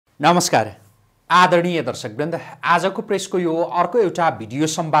नमस्कार आदरणीय दर्शकवृन्द, आजको प्रेसको यो अर्को एउटा भिडियो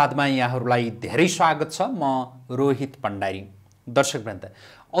संवादमा यहाँहरूलाई धेरै स्वागत छ। म रोहित भण्डारी। दर्शकवृन्द,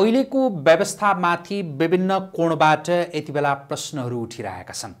 अहिलेको व्यवस्थामाथि विभिन्न कोणबाट यति बेला प्रश्नहरू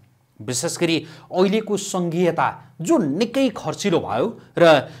उठिरहेका छन्। विशेष गरी अहिलेको संघीयता जो निकै खर्चिलो भयो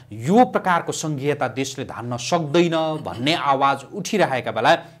र यो प्रकारको संघीयता देशले धान्न सक्दैन भन्ने आवाज उठिरहेका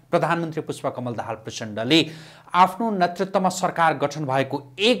बेला प्रधानमन्त्री पुष्पकमल दाहाल प्रचण्डले आफ्नो नेतृत्वमा सरकार गठन भएको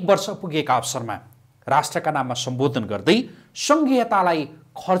 1 वर्ष पुगेका अवसरमा राष्ट्रका नाममा सम्बोधन गर्दै संघीयतालाई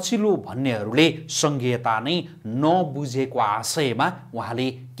खर्चिलो भन्नेहरूले संघीयता नै नबुझेको आशयमा उहाँले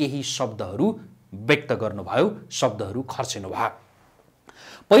केही शब्दहरू व्यक्त गर्नुभयो, शब्दहरू खर्चिनुभयो।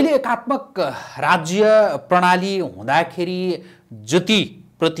 पहिले एकात्मक राज्य प्रणाली हुँदाखेरि जति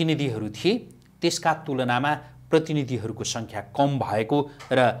प्रतिनिधिहरू थिए त्यसका तुलनामा प्रतिनिधिहरूको संख्या कम भएको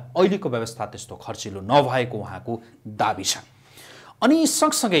र अहिलेको व्यवस्था त्यस्तो खर्चिलो नभएको उहाँको दाबी छ। अनि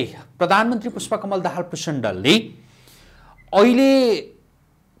सँगसँगै प्रधानमन्त्री पुष्पकमल दाहाल प्रचण्डले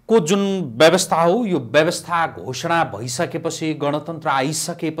अहिलेको जुन व्यवस्था हो यो व्यवस्था घोषणा भइसकेपछि, गणतन्त्र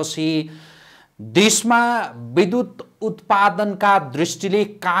आइसकेपछि देशमा विद्युत उत्पादनका दृष्टिले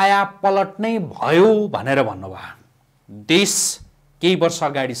काया पलट नै भयो भनेर भन्नुभयो। देश केही वर्ष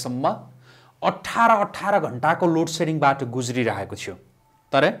अगाडिसम्म 18 घण्टाको लोड सेडिङबाट गुज्रिरहेको थियो,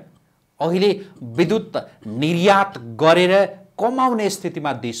 तर अहिले विद्युत निर्यात गरेर कमाउने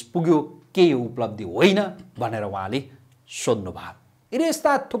स्थितिमा देश पुग्यो, केही उपलब्धि होइन भनेर उहाँले सोध्नुभयो। र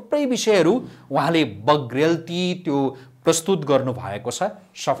यस्ता थुप्रै विषयहरू उहाँले बग्रेलती त्यो प्रस्तुत गर्नुभएको छ,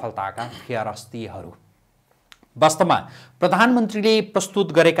 सफलताका फेरस्तीहरू। वास्तवमा प्रधानमन्त्रीले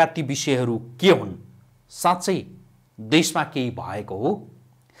प्रस्तुत गरेका ती विषयहरू के हुन्? साँच्चै देशमा केही भएको हो?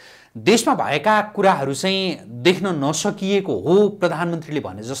 देशमा भएका कुराहरू चाहिँ देख्न नसकिएको हो प्रधानमन्त्रीले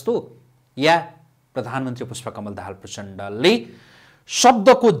भने जस्तो, या प्रधानमन्त्री पुष्पकमल दाहाल प्रचण्डले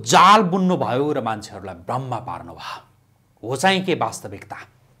शब्दको जाल बुन्नुभयो र मान्छेहरूलाई भ्रममा पार्नुभयो? हो चाहिँ के वास्तविकता?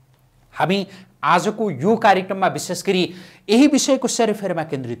 हामी आजको यो कार्यक्रममा विशेष गरी यही विषयको सेरोफेरोमा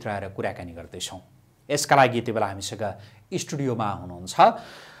केन्द्रित रहेर कुराकानी गर्दैछौँ। यसका लागि यति बेला हामीसँग स्टुडियोमा हुनुहुन्छ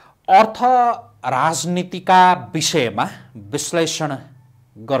अर्थ राजनीतिका विषयमा विश्लेषण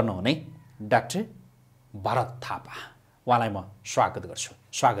गर्नुहुने डाक्टर भरत थापा। उहाँलाई म स्वागत गर्छु।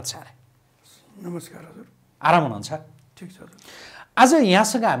 स्वागत छ। नमस्कार हजुर। आराम हुनुहुन्छ? ठिक छ हजुर। आज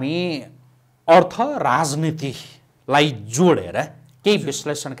यहाँसँग हामी अर्थ राजनीतिलाई जोडेर केही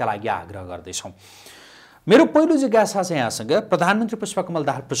विश्लेषणका लागि आग्रह गर्दैछौँ। मेरो पहिलो जिज्ञासा चाहिँ यहाँसँग, प्रधानमन्त्री पुष्पकमल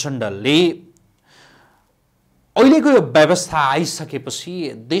दाहाल प्रचण्डले अहिलेको यो व्यवस्था आइसकेपछि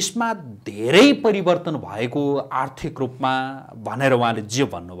देशमा धेरै परिवर्तन भएको आर्थिक रूपमा भनेर उहाँले जे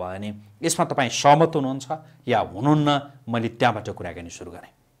भन्नुभयो नि, यसमा तपाईँ सहमत हुनुहुन्छ या हुनुहुन्न? मैले त्यहाँबाट कुराकानी सुरु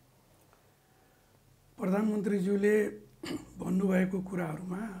गरेँ। प्रधानमन्त्रीज्यूले भन्नुभएको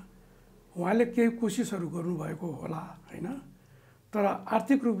कुराहरूमा उहाँले केही कोसिसहरू गर्नुभएको होला होइन, तर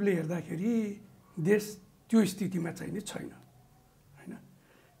आर्थिक रूपले हेर्दाखेरि देश त्यो स्थितिमा चाहिँ नि छैन होइन।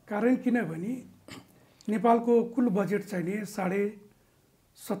 कारण किनभने नेपालको कुल बजेट चाहिँ नि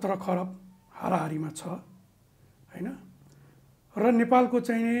 17.5 खरब हाराहारीमा छ होइन, र नेपालको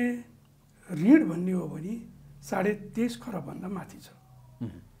चाहिँ नि ऋण भन्ने हो भने 23.5 खरबभन्दा माथि छ।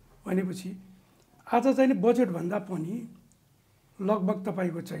 भनेपछि आज चाहिँ नि बजेटभन्दा पनि लगभग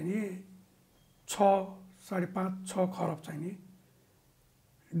तपाईँको चाहिँ नि 5.5-6 खरब चाहिँ नि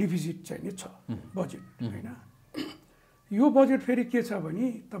डिफिसिट चाहिँ नि छ बजेट होइन। यो बजेट फेरि के छ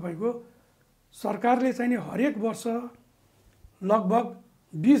भने तपाईँको सरकारले चाहिँ नि हरेक वर्ष लगभग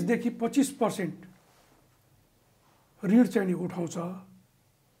 20देखि 25% ऋण चाहिँ नि उठाउँछ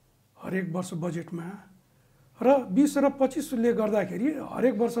हरेक वर्ष बजेटमा, र 20 र 25ले गर्दाखेरि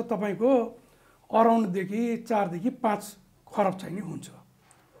हरेक वर्ष तपाईँको अराउन्डदेखि 4देखि 5 खरब चाहिँ नि हुन्छ।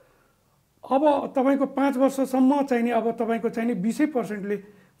 अब तपाईँको 5 वर्षसम्म चाहिँ नि अब तपाईँको चाहिँ नि 20%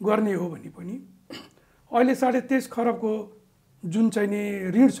 गर्ने हो भने पनि अहिले 23.5 खरबको जुन चाहिँ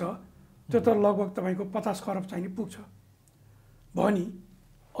नि ऋण छ त्यो त लगभग तपाईँको 50 खरब चाहिँ नि पुग्छ भनी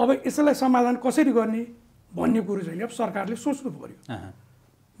अब यसलाई समाधान कसरी गर्ने भन्ने कुरो चाहिँ अब सरकारले सोच्नु पर्यो।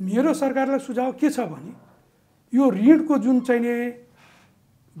 मेरो सरकारलाई सुझाव के छ भने यो ऋणको जुन चाहिँ नि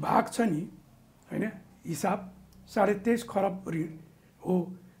भाग छ नि होइन, हिसाब 23.5 खरब ऋण हो,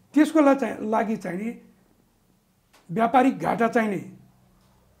 त्यसको लागि चाहिँ नि व्यापारिक घाटा चाहिँ नि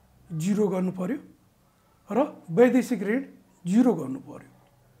 0 गर्नु पर्यो र वैदेशिक ऋण 0 गर्नु पर्यो।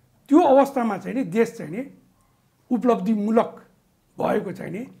 त्यो अवस्थामा चाहिँ नि देश चाहिँ नि उपलब्धिमूलक भएको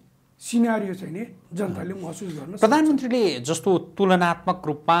चाहिँ नि सिनारियो चाहिँ नि जनताले महसुस गर्न सक्छ। प्रधानमन्त्रीले जस्तो तुलनात्मक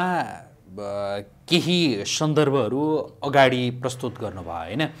रूपमा केही सन्दर्भहरू अगाडि प्रस्तुत गर्नुभयो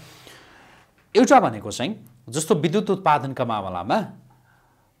होइन। एउटा भनेको चाहिँ जस्तो विद्युत उत्पादनका मामलामा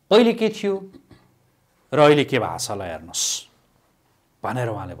पहिले के थियो र अहिले के भएको छ ल हेर्नुहोस् भनेर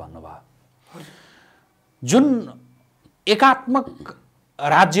उहाँले भन्नुभयो। जुन एकात्मक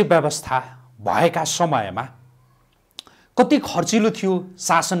राज्य व्यवस्था भएका समयमा कति खर्चिलो थियो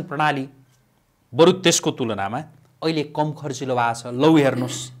शासन प्रणाली, बरु त्यसको तुलनामा अहिले कम खर्चिलो भएको छ, लौ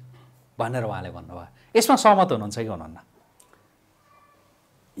हेर्नुहोस् भनेर उहाँले भन्नुभयो। यसमा सहमत हुनुहुन्छ कि हुनुहुन्न?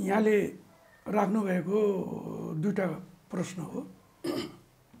 यहाँले राख्नुभएको दुईटा प्रश्न हो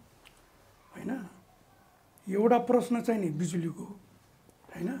हैन। एउटा प्रश्न चाहिँ नि बिजुलीको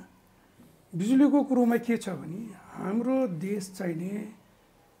हैन। बिजुलीको कुरोमा के छ भने हाम्रो देश चाहिँ नि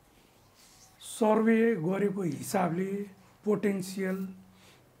सर्वे गरेको हिसाबले पोटेन्सियल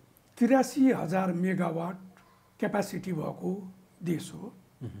 83,000 मेगावाट क्यापासिटी भएको देश हो,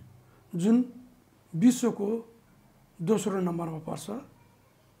 जुन विश्वको दोस्रो नम्बरमा पर्छ।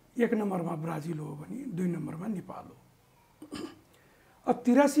 एक नम्बरमा ब्राजिल हो भने 2 नम्बरमा नेपाल हो। अब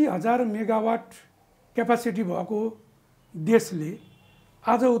 83,000 मेगावाट क्यापासिटी भएको देशले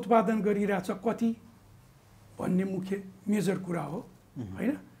आज उत्पादन गरिरहेछ कति भन्ने मुख्य मेजर कुरा हो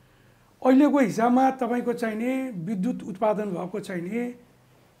हैन। अहिलेको हिसाबमा तपाईको चाहिने विद्युत उत्पादन भएको चाहिने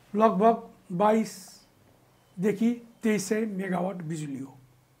लगभग 22 देखि 2300 मेगावाट बिजुली हो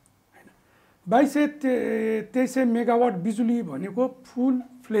हैन। 2200-2300 मेगावाट बिजुली भनेको फुल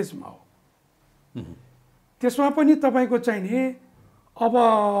फ्लेजमा हो। त्यसमा पनि तपाईको चाहिने अब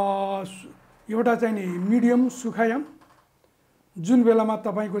एउटा चाहिने मिडियम सुखायाम जुन बेलामा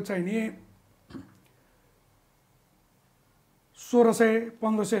तपाईको चाहिने 1600,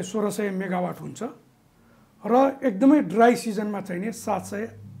 1500, 1600 मेगावाट हुन्छ र एकदमै ड्राई सिजनमा चाहिने 700,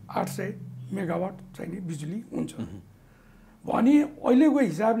 800 मेगावाट चाहिने बिजुली हुन्छ। भने अहिलेको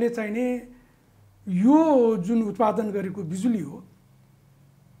हिसाबले चाहिने यो जुन उत्पादन गरेको बिजुली हो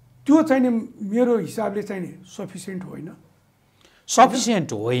त्यो चाहिने मेरो हिसाबले चाहिने सफिसिएन्ट होइन।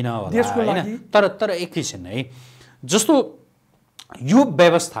 सफिसिएन्ट होइन होला देशको हैन। लागि। तर एकैछिन है, जस्तो यो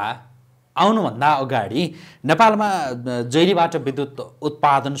व्यवस्था आउनुभन्दा अगाडि नेपालमा जहिलेबाट विद्युत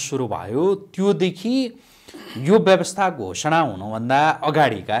उत्पादन सुरु भयो त्योदेखि यो व्यवस्था घोषणा हुनुभन्दा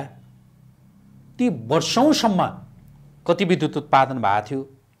अगाडिका ती वर्षौंसम्म कति विद्युत उत्पादन भएको थियो,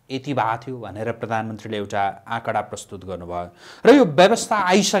 यति भएको थियो भनेर प्रधानमन्त्रीले एउटा आँकडा प्रस्तुत गर्नुभयो र यो व्यवस्था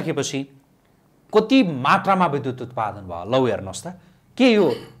आइसकेपछि कति मात्रामा विद्युत उत्पादन भयो लौ हेर्नुहोस् त। के यो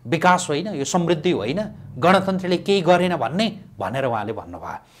विकास होइन, यो समृद्धि होइन, गणतन्त्रले केही गरेन भनेर उहाँले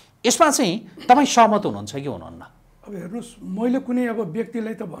भन्नुभयो। यसमा चाहिँ तपाईँ सहमत हुनुहुन्छ कि हुनुहुन्न? अब हेर्नुहोस्, मैले कुनै अब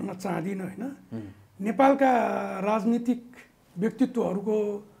व्यक्तिलाई त भन्न चाहदिनँ होइन। नेपालका राजनीतिक व्यक्तित्वहरूको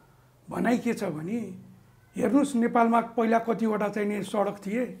भनाइ के छ भने हेर्नुहोस् नेपालमा पहिला कतिवटा चाहिने सडक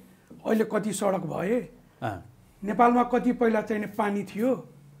थिए, अहिले कति सडक भए। नेपालमा कति पहिला चाहिने पानी थियो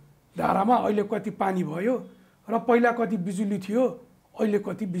धारामा, अहिले कति पानी भयो, र पहिला कति बिजुली थियो अहिले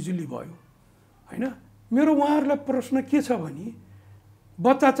कति बिजुली भयो हैन। मेरो उहाँहरूलाई प्रश्न के छ भने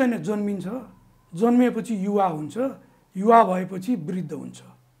बच्चा चाहिँ जन्मिन्छ, जन्मिएपछि युवा हुन्छ, युवा भएपछि वृद्ध हुन्छ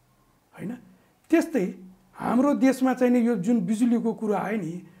हैन। त्यस्तै हाम्रो देशमा चाहिँ यो जुन बिजुलीको कुरा आयो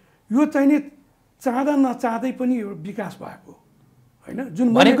नि यो चाहिँ चाहँदा नचाहँदै पनि यो विकास भएको हैन।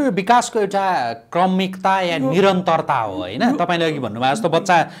 जुन भनेको यो विकासको एउटा क्रमिकता या निरन्तरता हो हैन। तपाईले अघि भन्नुभयो जस्तो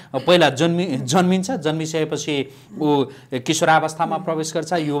बच्चा पहिला जन्मिन्छ, जन्मिसकेपछि ऊ किशोरावस्थामा प्रवेश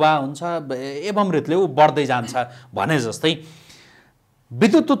गर्छ, युवा हुन्छ, एवं रीतिले ऊ बढ्दै जान्छ भने जस्तै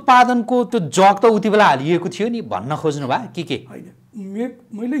विद्युत उत्पादनको त्यो जग त उति बेला हालिएको थियो नि भन्न खोज्नु भए के हैन।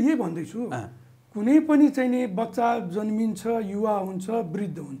 मैले यही भन्दैछु, कुनै पनि चाहिने बच्चा जन्मिन्छ, युवा हुन्छ,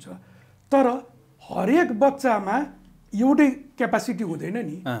 वृद्ध हुन्छ, तर हरेक बच्चामा एउटै क्यापासिटी हुँदैन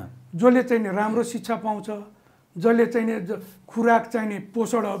नि। जसले चाहिँ राम्रो शिक्षा पाउँछ, जसले चाहिँ खुराक चाहिने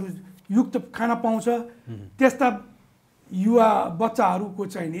पोषणहरू युक्त खाना पाउँछ, त्यस्ता युवा बच्चाहरूको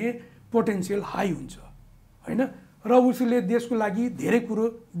चाहिने पोटेन्सियल हाई हुन्छ हैन। र उसले देशको लागि धेरै कुरो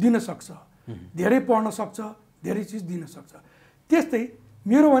दिन सक्छ, धेरै पढ्न सक्छ, धेरै चिज दिन सक्छ। त्यस्तै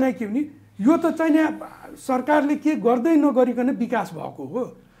मेरो भनाइ के भने यो त चाहिने सरकारले के गर्दै नगरिकन विकास भएको हो।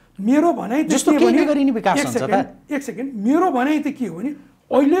 मेरो भनाइ त के भने एक सेकेन्ड मेरो भनाइ त के हो भने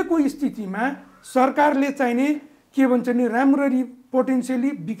अहिलेको स्थितिमा सरकारले चाहिने के भन्छ नि राम्ररी पोटेन्सियली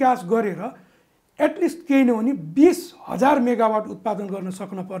विकास गरेर एटलिस्ट केही नभने 20,000 मेगावाट उत्पादन गर्न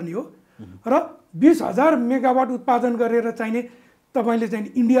सक्न पर्ने हो। र 20,000 मेगावाट उत्पादन गरेर चाहिने तपाईले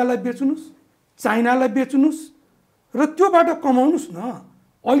चाहिँ इन्डियालाई बेच्नुस्, चाइनालाई बेच्नुस् र त्योबाट कमाउनुस् न।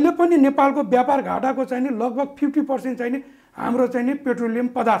 अहिले पनि नेपालको व्यापार घाटाको चाहिने लगभग 50% चाहिने हाम्रो चाहिँ नि पेट्रोलियम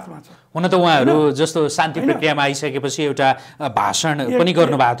पदार्थमा छ। हुन त उहाँहरू जस्तो शान्ति प्रक्रियामा आइसकेपछि एउटा भाषण पनि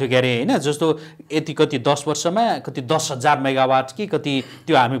गर्नुभएको थियो के अरे होइन, जस्तो यति कति 10 वर्षमा कति 10,000 मेगावाट कि कति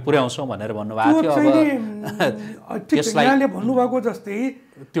त्यो हामी पुर्याउँछौँ भनेर भन्नुभएको थियो। अब यहाँले भन्नुभएको जस्तै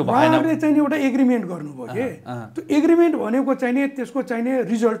त्यो उहाँहरूले चाहिँ एउटा एग्रिमेन्ट गर्नुभयो के, त्यो एग्रिमेन्ट भनेको चाहिँ नि त्यसको चाहिँ नि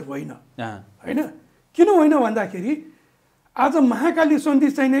रिजल्ट होइन होइन। किन होइन भन्दाखेरि आज महाकाली सन्धि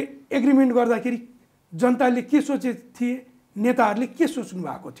चाहिँ नि एग्रिमेन्ट गर्दाखेरि जनताले के सोचे थिए, नेताहरूले के सोच्नु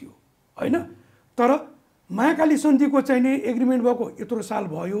भएको थियो होइन। तर महाकाली सन्धिको चाहिँ नि एग्रिमेन्ट भएको यत्रो साल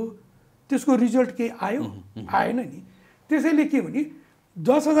भयो, त्यसको रिजल्ट के आयो? आएन नि। त्यसैले के भने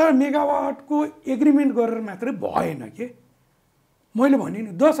 10,000 मेगावाटको एग्रिमेन्ट गरेर मात्रै भएन के। मैले भने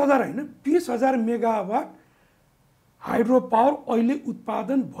नि 10,000 होइन 20,000 मेगावाट हाइड्रो पावर अहिले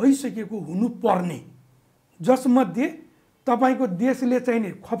उत्पादन भइसकेको हुनुपर्ने, जसमध्ये तपाईँको देशले चाहिँ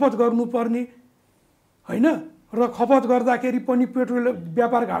नि खपत गर्नुपर्ने होइन। र खपत गर्दाखेरि पनि पेट्रोलियम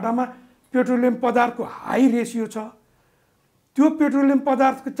व्यापार घाटामा पेट्रोलियम पदार्थको हाई रेसियो छ। त्यो पेट्रोलियम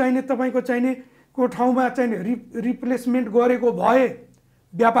पदार्थको चाहिने तपाईँको चाहिने को ठाउँमा चाहिने रिप्लेसमेन्ट गरेको भए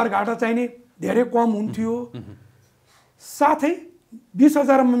व्यापार घाटा चाहिने धेरै कम हुन्थ्यो। साथै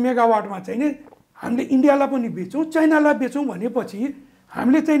 20,000 मेगावाटमा चाहिने हामीले इन्डियालाई पनि बेचौँ, चाइनालाई बेचौँ भनेपछि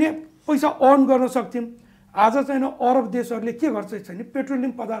हामीले चाहिने पैसा अर्न गर्न सक्थ्यौँ। आज चाहिँ अरब देशहरूले के गर्छ छैन,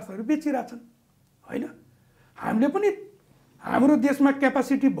 पेट्रोलियम पदार्थहरू बेचिरहेछन् होइन। हामीले पनि हाम्रो देशमा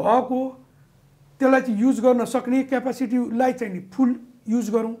क्यापासिटी भएको त्यसलाई चाहिँ युज गर्न सक्ने क्यापासिटीलाई चाहिँ नि फुल युज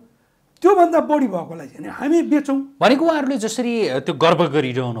गरौँ, त्योभन्दा बढी भएकोलाई चाहिँ हामी बेचौँ भनेको उहाँहरूले जसरी त्यो गर्व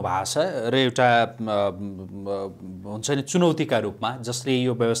गरिरहनु भएको छ र एउटा हुन्छ नि चुनौतीका रूपमा जसले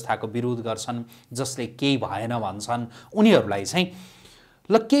यो व्यवस्थाको विरोध गर्छन्, जसले केही भएन भन्छन्, उनीहरूलाई चाहिँ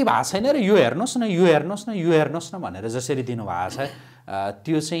ल केही भएको छैन र यो हेर्नुहोस् न यो हेर्नुहोस् न यो हेर्नुहोस् न भनेर जसरी दिनुभएको छ,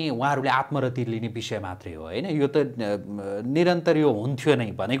 त्यो चाहिँ उहाँहरूले आत्मरति लिने विषय मात्रै हो होइन। यो त निरन्तर यो हुन्थ्यो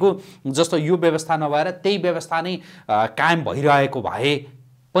नै भनेको जस्तो यो व्यवस्था नभएर त्यही व्यवस्था नै कायम भइरहेको भए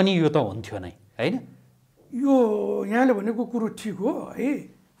पनि यो त हुन्थ्यो नै होइन। यो यहाँले भनेको कुरो ठिक हो है।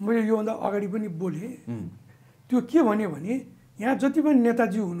 मैले योभन्दा अगाडि पनि बोलेँ। त्यो के भन्यो भने यहाँ जति पनि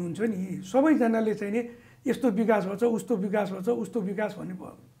नेताजी हुनुहुन्छ नि सबैजनाले चाहिँ नि यस्तो विकास भन्छ उस्तो विकास भन्छ उस्तो विकास भन्ने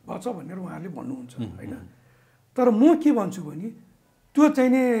भन्छ भनेर उहाँहरूले भन्नुहुन्छ होइन। तर म के भन्छु भने त्यो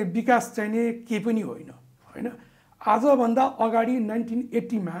चाहिने विकास चाहिने केही पनि होइन होइन। आजभन्दा अगाडि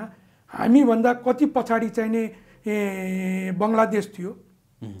 1980मा हामीभन्दा कति पछाडि चाहिने बङ्गलादेश थियो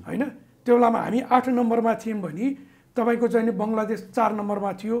होइन। त्यो बेलामा हामी 8 नम्बरमा थियौँ भने तपाईँको चाहिने बङ्गलादेश 4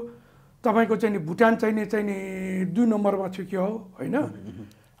 नम्बरमा थियो, तपाईँको चाहिने भुटान चाहिने 2 नम्बरमा थियो के हो होइन।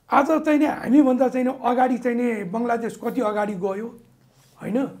 आज चाहिने हामीभन्दा चाहिने अगाडि चाहिने बङ्गलादेश कति अगाडि गयो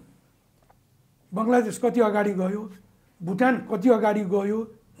होइन। बङ्गलादेश कति अगाडि गयो, भुटान कति अगाडि गयो,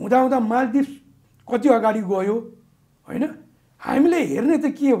 हुँदाहुँदा मालदिप्स कति अगाडि गयो होइन। हामीले हेर्ने त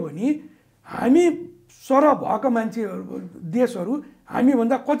के हो भने हामी सर भएका मान्छेहरू देशहरू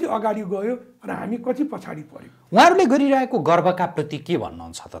हामीभन्दा कति अगाडि गयो र हामी कति पछाडि पर्यो। उहाँहरूले गरिरहेको गर्वका प्रति के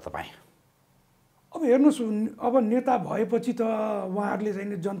भन्नुहुन्छ त तपाईँ? अब हेर्नुहोस्, अब नेता भएपछि त उहाँहरूले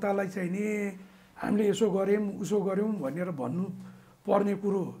चाहिँ जनतालाई चाहिँ नि हामीले यसो गऱ्यौँ उसो गऱ्यौँ भनेर भन्नु पर्ने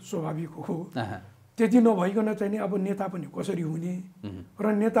कुरो स्वाभाविक हो। त्यति नभइकन चाहिँ अब नेता पनि कसरी हुने र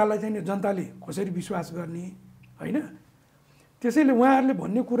नेतालाई चाहिँ जनताले कसरी विश्वास गर्ने होइन। त्यसैले उहाँहरूले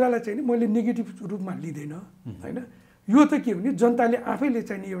भन्ने कुरालाई चाहिँ मैले नेगेटिभ रूपमा लिँदैन होइन। यो त के भने जनताले आफैले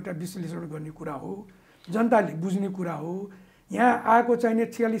चाहिँ एउटा विश्लेषण गर्ने कुरा हो, जनताले बुझ्ने कुरा हो। यहाँ आएको चाहिने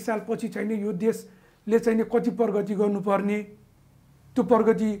 46 सालपछि चाहिने यो देशले चाहिँ कति प्रगति गर्नुपर्ने, त्यो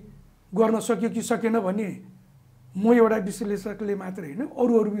प्रगति गर्न सक्यो कि सकेन भन्ने म एउटा विश्लेषकले मात्र होइन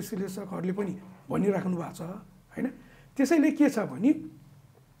अरू विश्लेषकहरूले पनि भनिराख्नु भएको छ होइन। त्यसैले के छ भने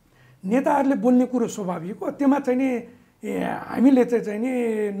नेताहरूले बोल्ने कुरो स्वाभाविक हो, त्यसमा चाहिँ हामीले चाहिँ नि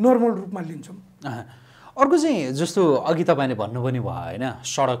नर्मल रूपमा लिन्छौँ। अर्को चाहिँ जस्तो अघि तपाईँले भन्नु पनि भयो होइन,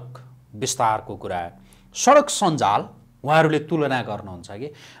 सडक विस्तारको कुरा, सडक सञ्जाल उहाँहरूले तुलना गर्नुहुन्छ कि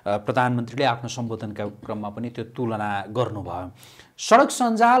प्रधानमन्त्रीले आफ्नो सम्बोधनका क्रममा पनि त्यो तुलना गर्नुभयो। सडक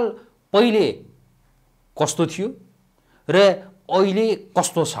सञ्जाल पहिले कस्तो थियो र अहिले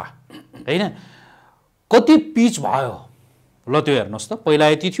कस्तो छ होइन, कति पिच भयो ल त्यो हेर्नुहोस् त, पहिला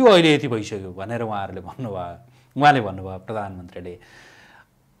यति थियो अहिले यति भइसक्यो भनेर उहाँहरूले भन्नुभयो प्रधानमन्त्रीले।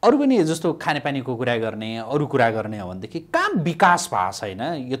 अरू पनि जस्तो खानेपानीको कुरा गर्ने अरू कुरा गर्ने हो भनेदेखि काम विकास भएको छैन,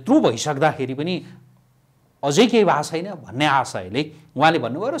 यत्रो भइसक्दाखेरि पनि अझै केही भएको छैन भन्ने आशयले उहाँले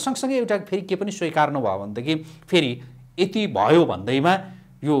भन्नुभयो। र सँगसँगै एउटा फेरि के पनि स्वीकार्नु भयो भनेदेखि फेरि यति भयो भन्दैमा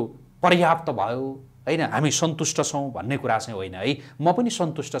यो पर्याप्त भयो होइन, हामी सन्तुष्ट छौँ भन्ने कुरा चाहिँ होइन है। म पनि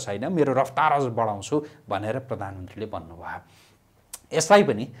सन्तुष्ट छैन, मेरो रफ्तार अझ बढाउँछु भनेर प्रधानमन्त्रीले भन्नुभयो। यसलाई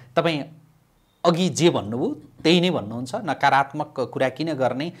पनि तपाईँ अघि जे भन्नुभयो त्यही नै भन्नुहुन्छ, नकारात्मक कुरा किन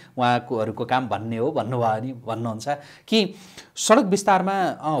गर्ने उहाँहरूको काम भन्ने हो भन्नुभयो नि भन्नुहुन्छ कि सडक विस्तारमा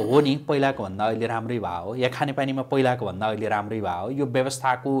हो नि पहिलाको भन्दा अहिले राम्रै भयो हो, या खानेपानीमा पहिलाको भन्दा अहिले राम्रै भयो हो, यो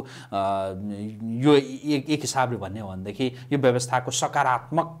व्यवस्थाको यो एक हिसाबले भन्ने हो भनेदेखि यो व्यवस्थाको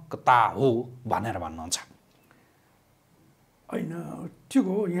सकारात्मकता हो भनेर भन्नुहुन्छ? होइन, ठिक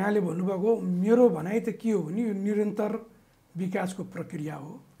हो, यहाँले भन्नुभएको। मेरो भनाइ त के हो भने यो निरन्तर विकासको प्रक्रिया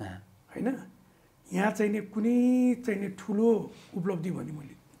हो होइन। यहाँ चाहिँ नि कुनै चाहिँ नि ठुलो उपलब्धि भन्ने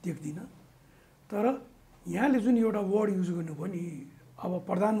मैले देख्दिनँ। तर यहाँले जुन एउटा वर्ड युज गर्नुभयो नि, अब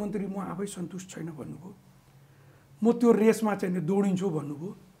प्रधानमन्त्री म आफै सन्तुष्ट छैन भन्नुभयो, म त्यो रेसमा चाहिँ नि दौडिन्छु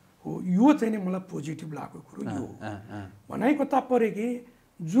भन्नुभयो हो, यो चाहिँ नि मलाई पोजिटिभ लागेको कुरो यो हो। भनाइको तात्पर्य कि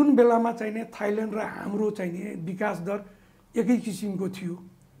जुन बेलामा चाहिँ नि थाइल्यान्ड र हाम्रो चाहिँ नि विकास दर एकै किसिमको थियो,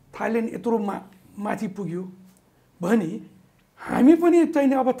 थाइल्यान्ड यत्रो माथि पुग्यो भने हामी पनि चाहिँ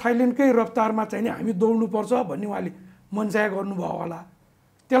नि अब थाइल्यान्डकै रफ्तारमा चाहिँ नि हामी दौड्नुपर्छ भन्ने उहाँले मनसाय गर्नुभयो होला,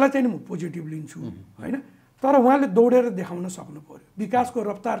 त्यसलाई चाहिँ नि म पोजिटिभ लिन्छु होइन। तर उहाँले दौडेर देखाउन सक्नु पर्यो। विकासको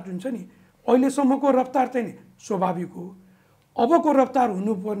रफ्तार जुन छ नि, अहिलेसम्मको रफ्तार चाहिँ नि स्वाभाविक हो। अबको रफ्तार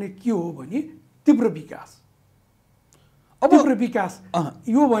हुनुपर्ने के हो भने तीव्र विकास। तीव्र विकास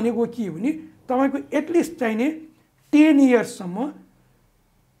यो भनेको के हो भने तपाईँको एटलिस्ट चाहिँ नि 10 इयर्ससम्म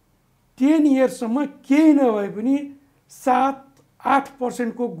केही नभए पनि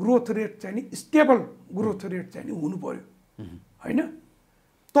 7-8% को ग्रोथ रेट चाहिँ नि स्टेबल ग्रोथ रेट चाहिँ नि हुनु पर्यो होइन।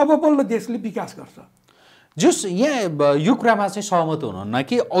 तब बल्ल देशले विकास गर्छ। जस यहाँ यो कुरामा चाहिँ सहमत हुनुहुन्न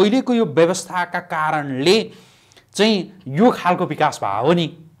कि अहिलेको यो व्यवस्थाका कारणले चाहिँ यो खालको विकास भयो नि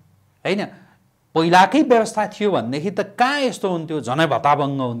होइन? पहिलाकै व्यवस्था थियो भनेदेखि त कहाँ यस्तो हुन्थ्यो, झनै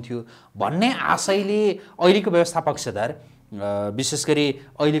भत्ताभङ्ग हुन्थ्यो भन्ने आशयले अहिलेको व्यवस्था पक्षधर विशेष गरी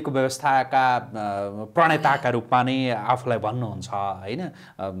अहिलेको व्यवस्थाका प्रणेताका रूपमा नै आफूलाई भन्नुहुन्छ होइन,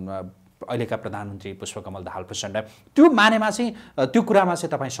 अहिलेका प्रधानमन्त्री पुष्पकमल दाहाल प्रचण्ड। त्यो मानेमा चाहिँ त्यो कुरामा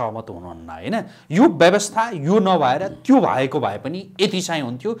चाहिँ तपाईँ सहमत हुनुहुन्न होइन? यो व्यवस्था यो नभएर त्यो भएको भए पनि यति चाहिँ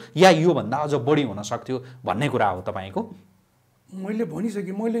हुन्थ्यो या योभन्दा अझ बढी हुन सक्थ्यो भन्ने कुरा हो तपाईँको? मैले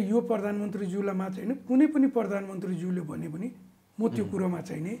भनिसकेँ, मैले यो प्रधानमन्त्रीज्यूलाई मात्र होइन, कुनै पनि प्रधानमन्त्रीज्यूले भने पनि म त्यो कुरोमा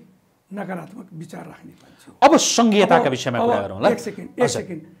चाहिँ नि नकारात्मक विचार राख्ने मान्छे। अब संघीयताका विषयमा कुरा गरौँ ल। एक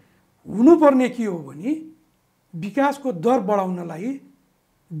सेकेन्ड हुनुपर्ने के हो भने विकासको दर बढाउनलाई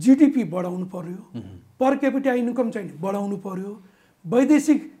जीडीपी बढाउनु पर्यो, पर क्यापिटा इन्कम चाहिँ नि बढाउनु पर्यो,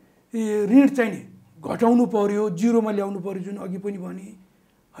 वैदेशिक ऋण चाहिँ नि घटाउनु पर्यो, जिरोमा ल्याउनु पर्यो जुन अघि पनि भने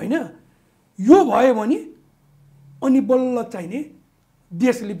होइन। यो भयो भने अनि बल्ल चाहिँ नि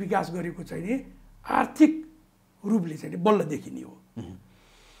देशले विकास गरेको चाहिँ नि आर्थिक रूपले चाहिँ बल्ल देखिने हो।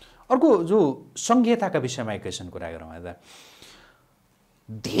 अर्को जो संघीयताका विषयमा एकैछिन कुरा गरौँ हेर्दा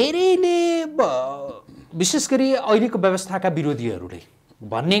धेरैले विशेष गरी अहिलेको व्यवस्थाका विरोधीहरूले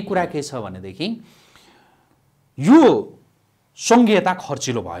भन्ने कुरा के छ भनेदेखि यो संघीयता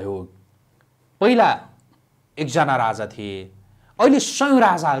खर्चिलो भयो। पहिला एकजना राजा थिए, अहिले 100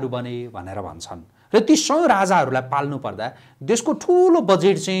 राजाहरू बने भनेर भन्छन् र ती 100 राजाहरूलाई पाल्नु पर्दा देशको ठुलो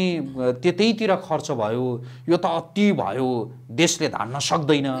बजेट चाहिँ त्यतैतिर खर्च भयो, यो त अति भयो, देशले धान्न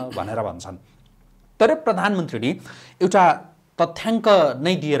सक्दैन भनेर भन्छन्। तर प्रधानमन्त्रीले एउटा तथ्याङ्क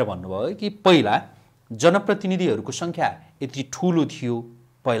नै दिएर भन्नुभयो कि पहिला जनप्रतिनिधिहरूको सङ्ख्या यति ठुलो थियो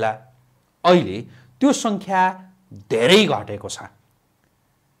पहिला, अहिले त्यो सङ्ख्या धेरै घटेको छ।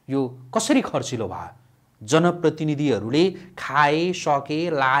 यो कसरी खर्चिलो भयो? जनप्रतिनिधिहरूले खाए, सके,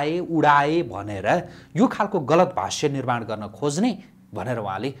 लाए, उडाए भनेर यो खालको गलत भाष्य निर्माण गर्न खोज्ने भनेर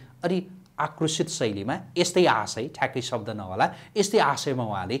उहाँले अलि आक्रोशित शैलीमा यस्तै आशय, ठ्याक्कै शब्द नहोला, यस्तै आशयमा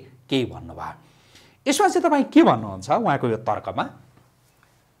उहाँले केही भन्नुभयो। यसमा चाहिँ तपाईँ के भन्नुहुन्छ उहाँको यो तर्कमा?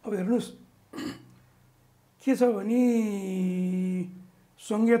 अब हेर्नुहोस् के छ भने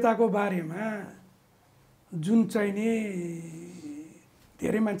संघीयताको बारेमा जुन चाहिँ नि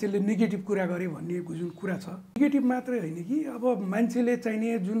धेरै मान्छेले नेगेटिभ कुरा गरे भन्ने जुन कुरा छ, नेगेटिभ मात्रै होइन कि अब मान्छेले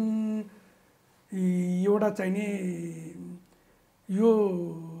चाहिने जुन एउटा चाहिने यो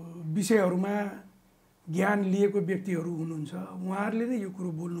विषयहरूमा ज्ञान लिएको व्यक्तिहरू हुनुहुन्छ, उहाँहरूले नै यो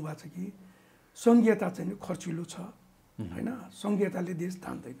कुरो बोल्नु भएको छ कि संघीयता चाहिँ खर्चिलो छ होइन, संघीयताले देश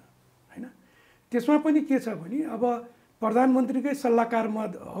तान्दैन होइन। त्यसमा पनि के छ भने अब प्रधानमन्त्रीकै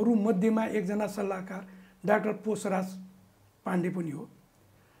सल्लाहकारहरू मध्येमा एकजना सल्लाहकार डाक्टर पोषराज पाण्डे पनि हो।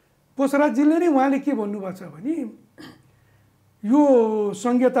 पोषराजजीले नै उहाँले के भन्नुभएको छ भने यो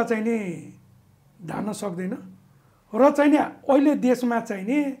संघीयता चाहिँ नि धान्न सक्दैन र चाहिँ नि अहिले देशमा चाहिँ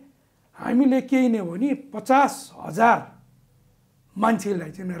नि हामीले केही नै भने 50,000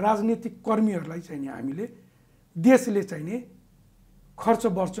 मान्छेलाई चाहिँ राजनीतिक कर्मीहरूलाई चाहिँ नि हामीले देशले चाहिँ नि खर्च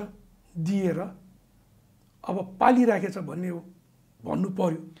वर्च दिएर अब पालिराखेछ भन्ने भन्नु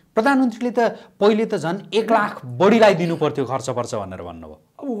पर्यो। प्रधानमन्त्रीले त पहिले त झन् 1 लाख बढीलाई दिनु पर्थ्यो खर्च पर्छ भनेर भन्नुभयो।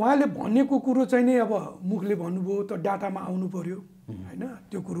 अब उहाँले भनेको कुरो चाहिँ नि अब मुखले भन्नुभयो त डाटामा आउनु पर्यो हैन।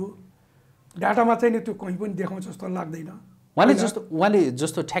 त्यो कुरो डाटामा चाहिँ नि त्यो कहीँ पनि देखाउँछ जस्तो लाग्दैन। उहाँले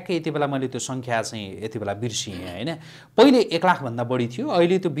जस्तो ठ्याक्कै यति बेला मैले त्यो सङ्ख्या चाहिँ यति बेला बिर्सिएँ होइन। पहिले 1 लाख भन्दा बढी थियो,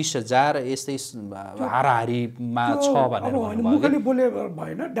 अहिले त्यो 20,000 यस्तै हाराहारीमा छ भनेर भन्नुभयो। मुखले बोले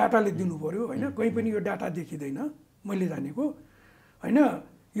भएन, डाटाले दिनु पर्यो होइन। कहीँ पनि यो डाटा देखिँदैन मैले जानेको होइन।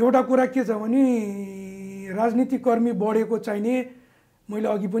 एउटा कुरा के छ भने राजनीतिक कर्मी बढेको चाहिने मैले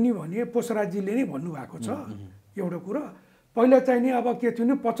अघि पनि भने पोषराजीले नै भन्नुभएको छ एउटा कुरा। पहिला चाहिने अब के थियो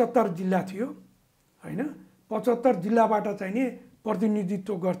भने 75 जिल्ला थियो होइन। 75 जिल्लाबाट चाहिने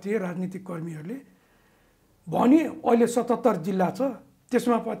प्रतिनिधित्व गर्थे राजनीतिक कर्मीहरूले भने अहिले 77 जिल्ला छ,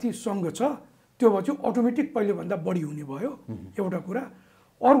 त्यसमा पछि सङ्घ छ, त्यो भएपछि अटोमेटिक पहिलेभन्दा बढी हुने भयो एउटा कुरा।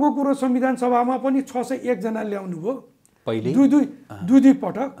 अर्को कुरो संविधान सभामा पनि 601 जना ल्याउनु भयो पहिले दुई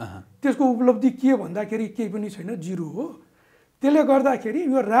पटक। त्यसको उपलब्धि के भन्दाखेरि केही पनि छैन, 0 हो। त्यसले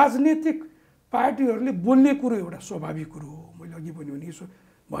गर्दाखेरि यो राजनीतिक पार्टीहरूले बोल्ने कुरो एउटा स्वाभाविक कुरो हो। मैले अघि पनि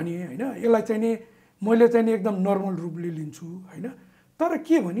भने होइन, यसलाई चाहिँ नि मैले चाहिँ नि एकदम नर्मल रूपले लिन्छु होइन। तर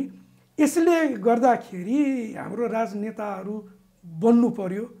के भने यसले गर्दाखेरि हाम्रो राजनेताहरू बन्नु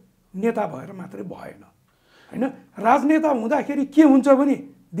पर्यो, नेता भएर मात्रै भएन होइन। राजनेता हुँदाखेरि के हुन्छ भने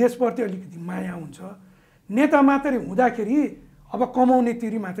देशप्रति अलिकति माया हुन्छ, नेता मात्रै हुँदाखेरि अब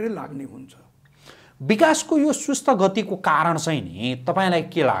कमाउनेतिर मात्रै लाग्ने हुन्छ। विकासको यो सुस्त गतिको कारण चाहिँ नि तपाईलाई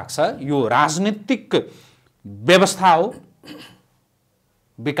के लाग्छ? यो राजनीतिक व्यवस्था हो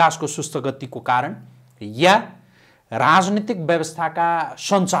विकासको सुस्त गतिको कारण, या राजनीतिक व्यवस्थाका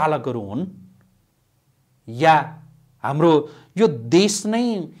सञ्चालकहरू हुन्, या हाम्रो यो देश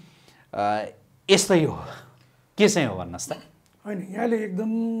नै यस्तै हो? के चाहिँ हो भन्नुहोस् त? होइन, यहाँले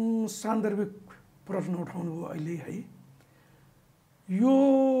एकदम सान्दर्भिक प्रश्न उठाउनु भयो अहिले है। यो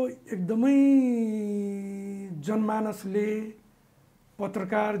एकदमै जनमानसले,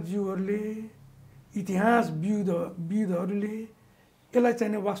 पत्रकारज्यूहरूले, इतिहासविदहरूले यसलाई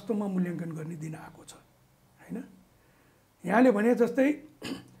चाहिँ वास्तवमा मूल्याङ्कन गर्ने दिन आएको छ होइन। यहाँले भने जस्तै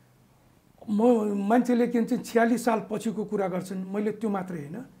मान्छेले के भन्छ 46 साल पछिको कुरा गर्छन्, मैले त्यो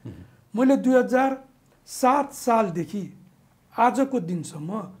मात्रै होइन। मैले 2007 सालदेखि आजको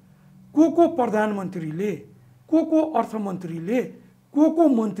दिनसम्म को प्रधानमन्त्रीले, को अर्थमन्त्रीले, को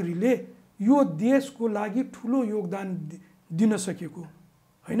मन्त्रीले यो देशको लागि ठुलो योगदान दिन सकेको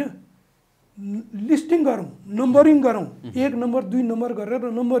होइन। लिस्टिङ गरौँ, नम्बरिङ गरौँ, 1 नम्बर 2 नम्बर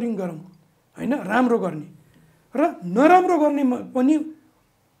गरेर नम्बरिङ गरौँ होइन। राम्रो गर्ने र नराम्रो गर्ने पनि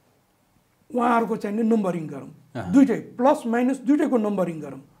उहाँहरूको चाहिँ नम्बरिङ गरौँ, दुइटै प्लस माइनस दुइटैको नम्बरिङ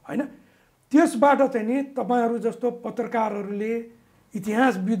गरौँ होइन। त्यसबाट चाहिँ नि तपाईँहरू जस्तो पत्रकारहरूले,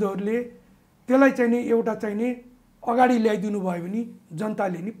 इतिहासविदहरूले त्यसलाई चाहिँ नि एउटा चाहिँ नि अगाडि ल्याइदिनु भयो भने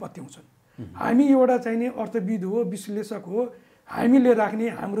जनताले नि पत्याउँछन्। हामी एउटा चाहिँ नि अर्थविद हो, विश्लेषक हो, हामीले राख्ने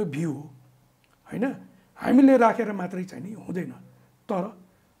हाम्रो भ्यू हो होइन। हामीले राखेर मात्रै चाहिँ नि हुँदैन। तर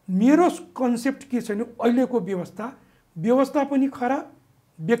मेरो कन्सेप्ट के छैन, अहिलेको व्यवस्था पनि खराब,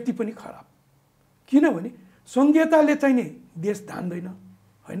 व्यक्ति पनि खराब। किनभने संहिताले चाहिँ नि देश धान्दैन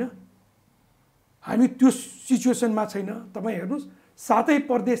होइन। हामी त्यो सिचुएसनमा छैन। तपाईँ हेर्नुहोस्, 7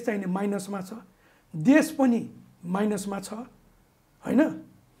 प्रदेश चाहिँ नि माइनसमा छ, देश पनि माइनसमा छ होइन।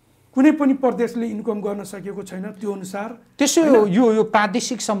 कुनै पनि प्रदेशले इन्कम गर्न सकेको छैन त्यो अनुसार। त्यसो यो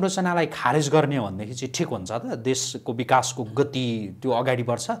प्रादेशिक संरचनालाई खारेज गर्ने भनेदेखि चाहिँ ठिक हुन्छ त? देशको विकासको गति त्यो अगाडि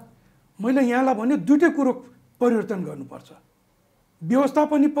बढ्छ? मैले यहाँलाई भने दुइटै कुरो परिवर्तन गर्नुपर्छ, व्यवस्था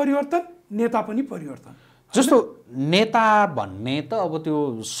पनि परिवर्तन, नेता पनि परिवर्तन। जस्तो नेता भन्ने त अब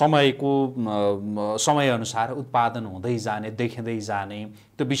त्यो समयअनुसार उत्पादन हुँदै जाने, देखिँदै जाने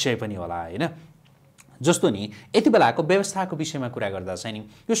त्यो विषय पनि होला होइन। जस्तो नि यति बेलाको व्यवस्थाको विषयमा कुरा गर्दा चाहिँ नि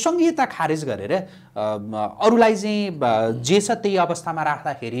यो संहिता खारेज गरेर अरूलाई चाहिँ जे छ त्यही अवस्थामा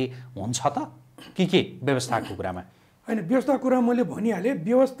राख्दाखेरि हुन्छ त के व्यवस्थाको कुरामा? होइन, व्यवस्थाको कुरा मैले भनिहालेँ।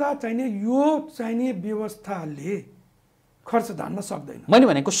 व्यवस्था चाहिने यो चाहिने व्यवस्थाले खर्च धान्न सक्दैन। मैले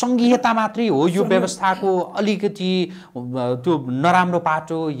भनेको संहिता मात्रै हो यो व्यवस्थाको अलिकति त्यो नराम्रो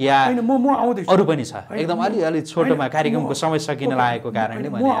पाटो, या म आउँदैछु, अरू पनि छ? एकदम अलि छोटोमा कार्यक्रमको समय सकिन लागेको कारणले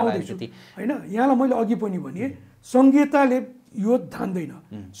म आउँदैछु होइन। यहाँलाई मैले अघि पनि भने संहिताले यो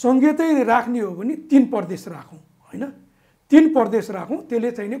धान्दैन। संहितै राख्ने हो भने 3 प्रदेश राखौँ होइन। 3 प्रदेश राखौँ, त्यसले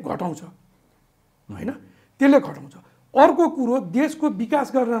चाहिँ घटाउँछ होइन, त्यसले घटाउँछ। अर्को कुरो, देशको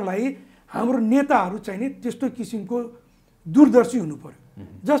विकास गर्नलाई हाम्रो नेताहरू चाहिँ त्यस्तो किसिमको दूरदर्शी हुनु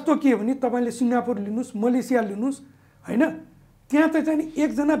पर्यो। जस्तो के भने तपाईँले सिङ्गापुर लिनुहोस्, मलेसिया लिनुहोस् होइन। त्यहाँ त चाहिँ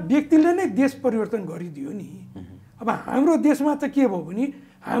एकजना व्यक्तिले नै देश परिवर्तन गरिदियो नि। अब हाम्रो देशमा त के भयो भने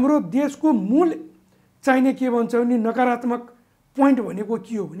हाम्रो देशको मूल चाहिने के भन्छ भने नकारात्मक पोइन्ट भनेको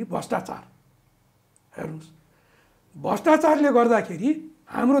के हो भने भ्रष्टाचार। हेर्नुहोस्, भ्रष्टाचारले गर्दाखेरि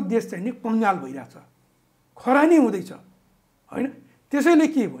हाम्रो देश चाहिँ नि कङ्गाल भइरहेछ, खरानी हुँदैछ होइन। त्यसैले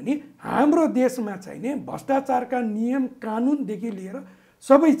के भने हाम्रो देशमा चाहिँ नि भ्रष्टाचारका नियम कानुनदेखि लिएर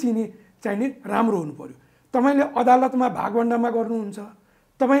सबै चिज चाहिँ नि राम्रो हुनु पर्यो। तपाईँले अदालतमा भागभण्डामा गर्नुहुन्छ,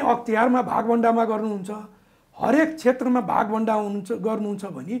 तपाईँ अख्तियारमा भागभण्डामा गर्नुहुन्छ, हरेक क्षेत्रमा भागभण्डा गर्नुहुन्छ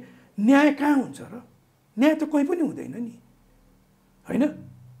भने न्याय कहाँ हुन्छ र? न्याय त कहीँ पनि हुँदैन नि होइन।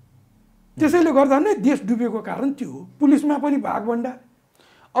 त्यसैले गर्दा नै देश डुबेको कारण त्यो हो। पुलिसमा पनि भागभण्डा।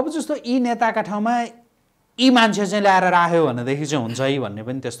 अब जस्तो यी नेताका ठाउँमा यी मान्छे चाहिँ ल्याएर राख्यो भनेदेखि चाहिँ हुन्छ है भन्ने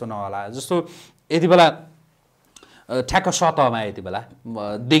पनि त्यस्तो नहोला। जस्तो यति बेला ठ्याक्क सतहमा यति बेला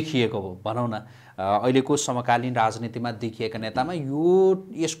देखिएको भनौँ न, अहिलेको समकालीन राजनीतिमा देखिएका नेतामा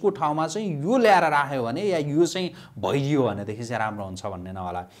यसको ठाउँमा चाहिँ यो ल्याएर राख्यो भने या यो चाहिँ भइदियो भनेदेखि चाहिँ राम्रो हुन्छ भन्ने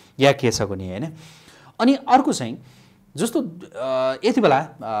नहोला, या के छ कुनै होइन। अनि अर्को चाहिँ जस्तो यति बेला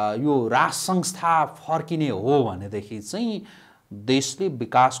यो राज संस्था फर्किने हो भनेदेखि चाहिँ देशले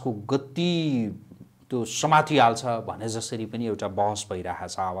विकासको गति त्यो समातिहाल्छ भने जसरी पनि एउटा बहस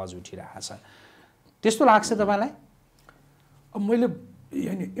भइरहेछ, आवाज उठिरहेछ, त्यस्तो लाग्छ तपाईँलाई? अब मैले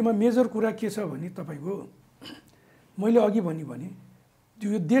यसमा मेजर कुरा के छ भने तपाईँको मैले अघि भने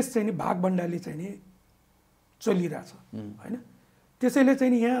त्यो देश चाहिँ नि भागभण्डाले चाहिँ नि चलिरहेछ होइन। त्यसैले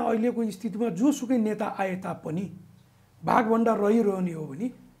चाहिँ नि यहाँ अहिलेको स्थितिमा जोसुकै नेता आए तापनि भागभण्डा रहिरहने हो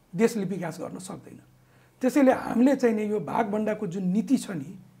भने देशले विकास गर्न सक्दैन। त्यसैले हामीले चाहिँ नि यो भागभण्डाको जुन नीति छ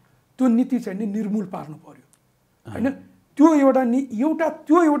नि त्यो नीति चाहिँ नि निर्मूल पार्नु पर्यो होइन। त्यो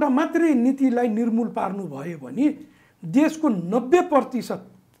एउटा मात्रै नीतिलाई निर्मूल पार्नु भयो भने देशको 90%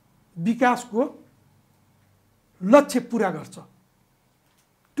 विकासको लक्ष्य पुरा गर्छ।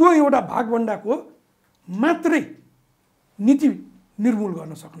 त्यो एउटा भागभण्डाको मात्रै नीति निर्मूल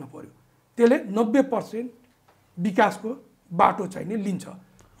गर्न सक्न पर्यो। त्यसले 90% विकासको बाटो चाहिँ नि लिन्छ।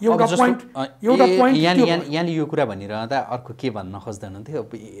 एउटा पोइन्ट यहाँले यो कुरा भनिरहँदा अर्को के भन्न खोज्दैन थियो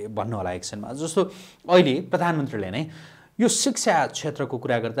भन्नु होला एकछिनमा। जस्तो अहिले प्रधानमन्त्रीले नै यो शिक्षा क्षेत्रको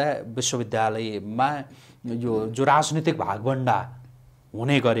कुरा गर्दा विश्वविद्यालयमा जो राजनीतिक भागभण्डा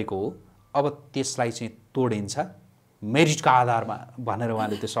हुने गरेको हो अब त्यसलाई चाहिँ तोडिन्छ मेरिटका आधारमा भनेर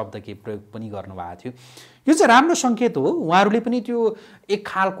उहाँले त्यो शब्द के प्रयोग पनि गर्नुभएको थियो। यो चाहिँ राम्रो सङ्केत हो। उहाँहरूले पनि त्यो एक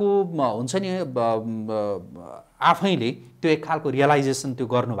खालको हुन्छ नि आफैले त्यो एक खालको रियलाइजेसन त्यो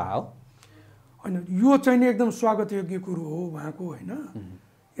गर्नुभयो होइन। यो चाहिँ नि एकदम स्वागतयोग्य कुरो हो उहाँको होइन।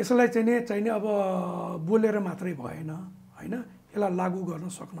 यसलाई चाहिँ नि अब बोलेर मात्रै भएन होइन, यसलाई लागू गर्न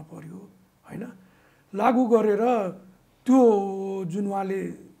सक्न पर्यो होइन। लागू गरेर त्यो जुन उहाँले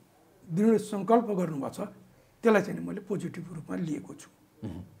दृढ सङ्कल्प गर्नुभएको छ त्यसलाई चाहिँ मैले पोजिटिभ रूपमा लिएको छु।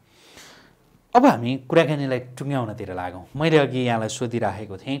 अब हामी कुराकानीलाई टुङ्ग्याउनतिर लागौँ। मैले अघि यहाँलाई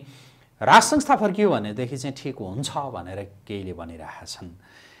सोधिराखेको थिएँ राज संस्था फर्कियो भनेदेखि चाहिँ ठिक हुन्छ भनेर केहीले भनिरहेका छन्।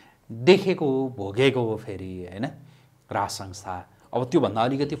 देखेको हो भोगेको हो फेरि होइन राज संस्था। अब त्योभन्दा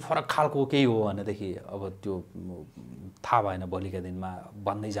अलिकति फरक खालको केही हो भनेदेखि अब त्यो थाहा भएन, भोलिका दिनमा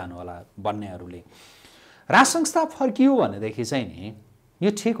भन्दै जानु होला भन्नेहरूले। राज संस्था फर्कियो भनेदेखि चाहिँ नि यो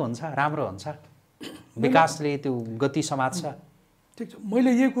ठिक हुन्छ, राम्रो हुन्छ, विकासले त्यो गति समात्छ। ठिक छ,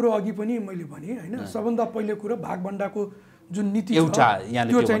 मैले यही कुरो अघि पनि मैले भने होइन। सबभन्दा पहिलो कुरो भागभण्डाको जुन नीति एउटा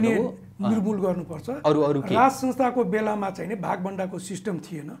त्यो चाहिँ निर्मूल गर्नुपर्छ। राज संस्थाको बेलामा चाहिँ नि भागभण्डाको सिस्टम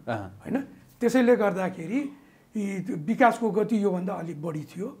थिएन होइन। त्यसैले गर्दाखेरि विकासको गति योभन्दा अलिक बढी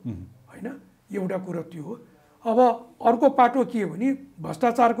थियो होइन। एउटा कुरो त्यो हो। अब अर्को पाटो के हो भने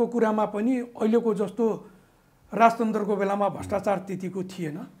भ्रष्टाचारको कुरामा पनि अहिलेको जस्तो राजतन्त्रको बेलामा भ्रष्टाचार त्यतिको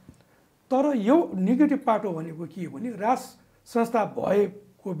थिएन। तर यो नेगेटिभ पाटो भनेको के हो भने राज संस्था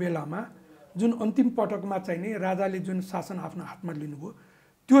भएको बेलामा जुन अन्तिम पटकमा चाहिँ नि राजाले जुन शासन आफ्नो हातमा लिनुभयो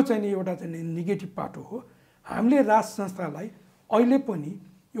त्यो चाहिँ नि एउटा चाहिँ नेगेटिभ पाटो हो। हामीले राज संस्थालाई अहिले पनि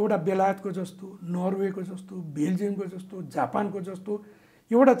एउटा बेलायतको जस्तो, नर्वेको जस्तो, बेल्जियमको जस्तो, जापानको जस्तो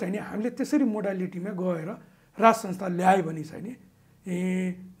एउटा चाहिँ नि हामीले त्यसरी मोडालिटीमा गएर राज संस्था ल्यायो भने चाहिँ नि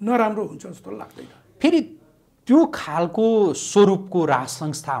नराम्रो हुन्छ जस्तो लाग्दैन। फेरि त्यो खालको स्वरूपको राज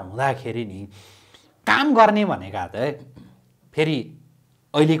संस्था हुँदाखेरि नि काम गर्ने भनेका त फेरि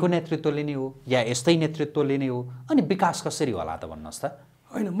अहिलेको नेतृत्वले नै हो या यस्तै नेतृत्वले नै हो। अनि विकास कसरी होला त भन्नुहोस् त।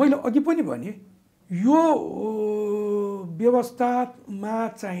 होइन, मैले अघि पनि भने यो व्यवस्थामा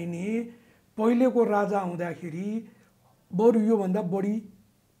चाहिने पहिलेको राजा हुँदाखेरि बरु योभन्दा बढी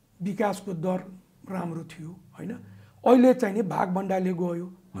विकासको दर राम्रो थियो होइन। अहिले चाहिँ नि भागभण्डाले गयो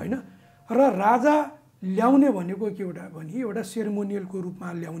होइन। र राजा ल्याउने भनेको के एउटा सेरेमोनियलको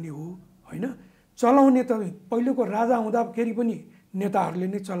रूपमा ल्याउने हो होइन। चलाउने त पहिलेको राजा हुँदाखेरि पनि नेताहरूले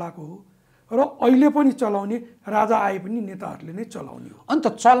नै चलाएको हो र अहिले पनि चलाउने, राजा आए पनि नेताहरूले नै चलाउने हो। अन्त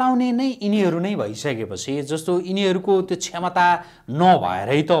चलाउने नै यिनीहरू नै भइसकेपछि जस्तो यिनीहरूको त्यो क्षमता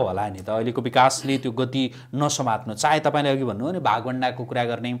नभएरै त होला नि त अहिलेको विकासले त्यो गति नसमात्नु। चाहे तपाईँले अघि भन्नुभयो नि भागभण्डाको कुरा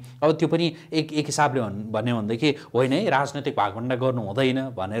गर्ने, अब त्यो पनि एक हिसाबले भन्यो भनेदेखि होइन है राजनैतिक भागभण्डा गर्नु हुँदैन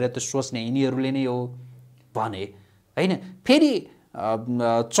भनेर त्यो सोच्ने यिनीहरूले नै हो भने होइन। फेरि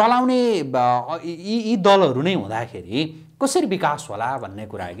चलाउने यी दलहरू नै हुँदाखेरि कसरी विकास होला भन्ने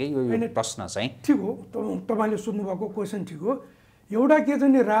कुरा कि यो प्रश्न चाहिँ ठिक हो। तपाईँले सोध्नुभएको क्वेसन ठिक हो। एउटा के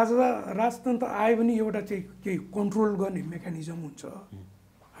चाहिँ राजतन्त्र आयो भने एउटा चाहिँ केही कन्ट्रोल गर्ने मेकानिजम हुन्छ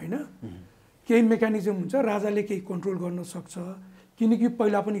होइन, केही मेकानिजम हुन्छ, राजाले केही कन्ट्रोल गर्न सक्छ, किनकि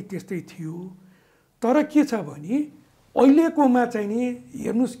पहिला पनि त्यस्तै थियो। तर के छ भने अहिलेकोमा चाहिँ नि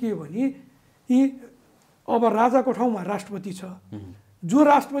हेर्नुहोस् के भने यी अब राजाको ठाउँमा राष्ट्रपति छ, जो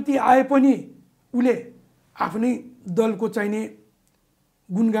राष्ट्रपति आए पनि उसले आफ्नै दलको चाहिने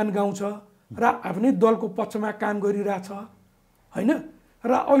गुणगान गाउँछ र आफ्नै दलको पक्षमा काम गरिरहेछ होइन।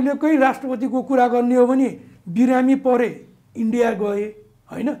 र अहिलेकै राष्ट्रपतिको कुरा गर्ने हो भने बिरामी परे इन्डिया गए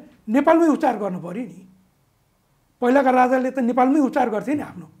होइन, नेपालमै उपचार गर्नु पर्यो नि। पहिलाका राजाले त नेपालमै उपचार गर्थे नि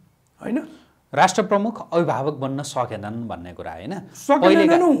आफ्नो होइन। राष्ट्र प्रमुख अभिभावक बन्न सकेनन् भन्ने कुरा होइन,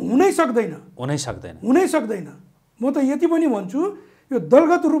 सकेनन्, हुनै सक्दैन, हुनै सक्दैन, हुनै सक्दैन। म त यति पनि भन्छु यो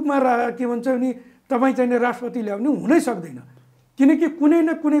दलगत रूपमा के भन्छ भने तपाईँ चाहिँ राष्ट्रपति ल्याउने हुनै सक्दैन, किनकि कुनै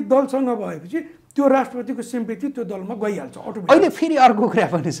न कुनै दलसँग भएपछि त्यो राष्ट्रपतिको सिम्पेथी त्यो दलमा गइहाल्छ अटोमेटिक। अहिले फेरि अर्को कुरा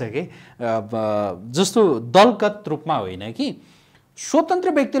पनि छ कि जस्तो दलगत रूपमा होइन कि स्वतन्त्र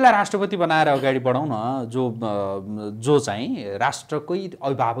व्यक्तिलाई राष्ट्रपति बनाएर अगाडि बढाउँ न जो चाहिँ राष्ट्रकै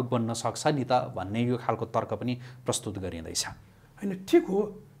अभिभावक बन्न सक्छ नि त भन्ने यो खालको तर्क पनि प्रस्तुत गरिँदैछ होइन। ठिक हो,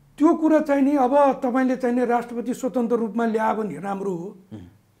 त्यो कुरा चाहिँ नि अब तपाईँले चाहिँ नि राष्ट्रपति स्वतन्त्र रूपमा ल्यायो भने राम्रो हो,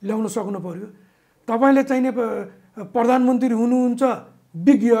 ल्याउन सक्नु पर्यो। तपाईँले चाहिने प्रधानमन्त्री हुनुहुन्छ,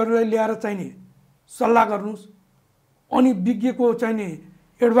 विज्ञहरूलाई ल्याएर चाहिने सल्लाह गर्नुहोस्, अनि विज्ञको चाहिने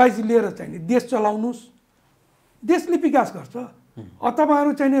एडभाइस लिएर चाहिने देश चलाउनुहोस्, देशले विकास गर्छ।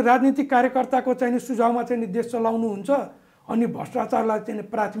 तपाईँहरू चाहिने राजनीतिक कार्यकर्ताको चाहिने सुझावमा चाहिँ देश चलाउनुहुन्छ, अनि भ्रष्टाचारलाई चाहिँ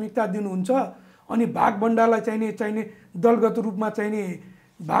प्राथमिकता दिनुहुन्छ, अनि भागभण्डालाई चाहिने दलगत रूपमा चाहिने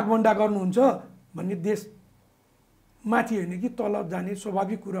भागभण्डा गर्नुहुन्छ भन्ने देश माथि होइन कि तल जाने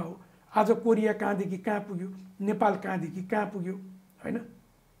स्वाभाविक कुरा हो। आज कोरिया कहाँदेखि कहाँ पुग्यो, नेपाल कहाँदेखि कहाँ पुग्यो होइन,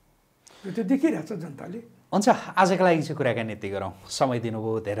 यो त देखिरहेछ जनताले। हुन्छ, आजको लागि चाहिँ कुराकानी यति गरौँ। समय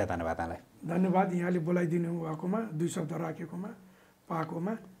दिनुभयो, धेरै धन्यवाद यहाँलाई। धन्यवाद यहाँले बोलाइदिनु भएकोमा, दुई शब्द राखेकोमा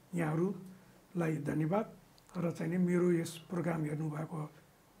पाएकोमा यहाँहरूलाई धन्यवाद। र चाहिँ मेरो यस प्रोग्राम हेर्नुभएको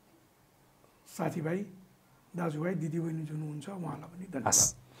साथीभाइ, दाजुभाइ, दिदीबहिनी जो हुनुहुन्छ उहाँलाई पनि धन्यवाद।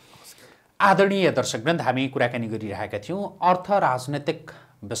 आदरणीय दर्शकवृन्द, हामी कुराकानी गरिरहेका थियौँ अर्थ राजनैतिक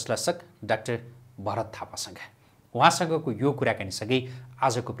विश्लेषक डाक्टर भरत थापासँग। उहाँसँगको यो कुराकानीसँगै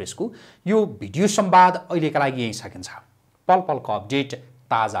आजको प्रेसको यो भिडियो संवाद अहिलेका लागि यहीँ सकिन्छ। पल पलको अपडेट,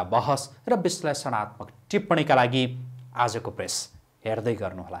 ताजा बहस र विश्लेषणात्मक टिप्पणीका लागि आजको प्रेस हेर्दै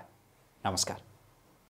गर्नुहोला। नमस्कार।